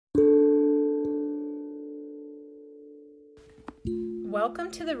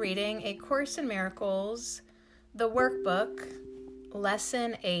Welcome to the reading A Course in Miracles, the workbook,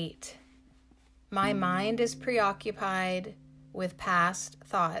 Lesson 8. My mind is preoccupied with past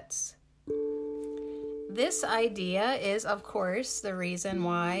thoughts. This idea is, of course, the reason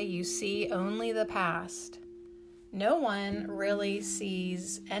why you see only the past. No one really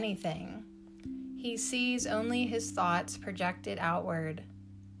sees anything. He sees only his thoughts projected outward.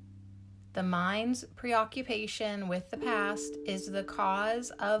 The mind's preoccupation with the past is the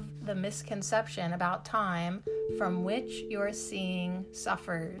cause of the misconception about time from which your seeing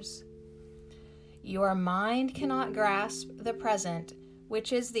suffers. Your mind cannot grasp the present,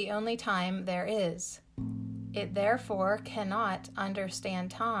 which is the only time there is. It therefore cannot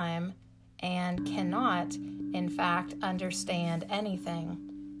understand time and cannot, in fact, understand anything.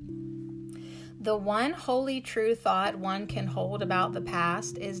 The one wholly true thought one can hold about the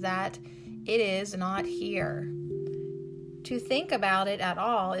past is that it is not here. To think about it at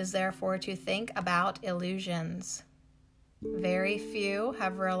all is therefore to think about illusions. Very few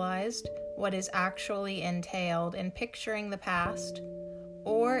have realized what is actually entailed in picturing the past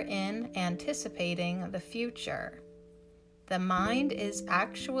or in anticipating the future. The mind is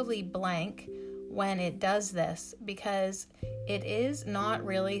actually blank when it does this because it is not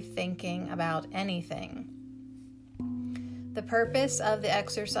really thinking about anything. The purpose of the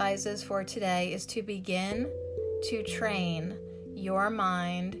exercises for today is to begin to train your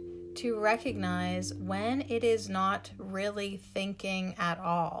mind to recognize when it is not really thinking at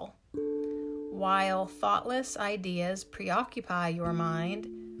all. While thoughtless ideas preoccupy your mind,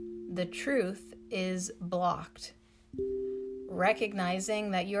 the truth is blocked.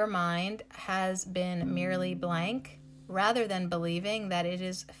 Recognizing that your mind has been merely blank, rather than believing that it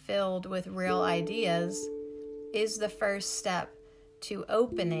is filled with real ideas, is the first step to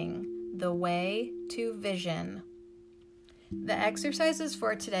opening the way to vision. The exercises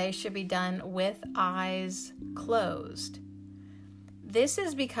for today should be done with eyes closed. This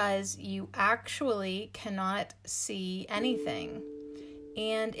is because you actually cannot see anything,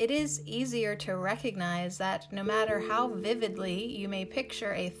 and it is easier to recognize that no matter how vividly you may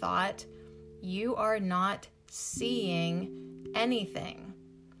picture a thought, you are not seeing anything.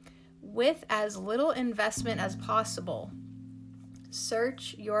 With as little investment as possible,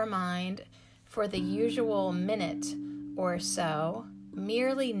 search your mind for the usual minute or so,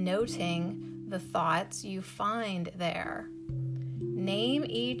 merely noting the thoughts you find there. Name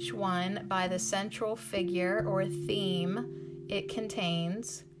each one by the central figure or theme it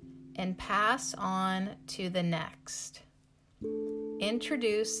contains, and pass on to the next.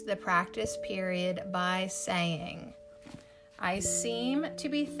 Introduce the practice period by saying, I seem to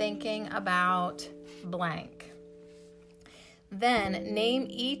be thinking about blank. Then name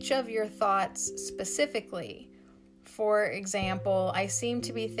each of your thoughts specifically. For example, I seem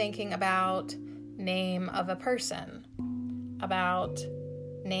to be thinking about name of a person, about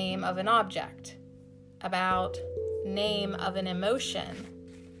name of an object, about name of an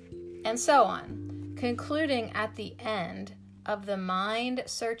emotion, and so on, concluding at the end of the mind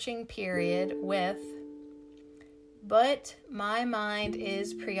searching period with, but my mind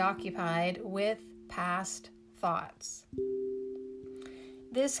is preoccupied with past thoughts.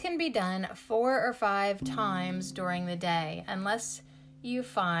 This can be done 4 or 5 times during the day, unless you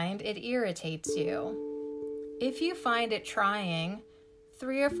find it irritates you. If you find it trying,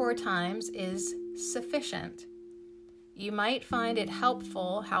 3 or 4 times is sufficient. You might find it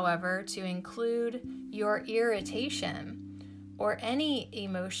helpful, however, to include your irritation or any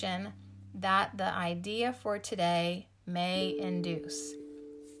emotion that the idea for today may induce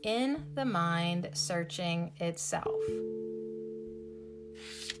in the mind searching itself.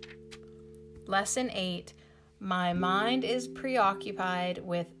 Lesson 8. My mind is preoccupied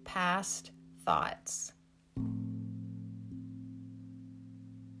with past thoughts.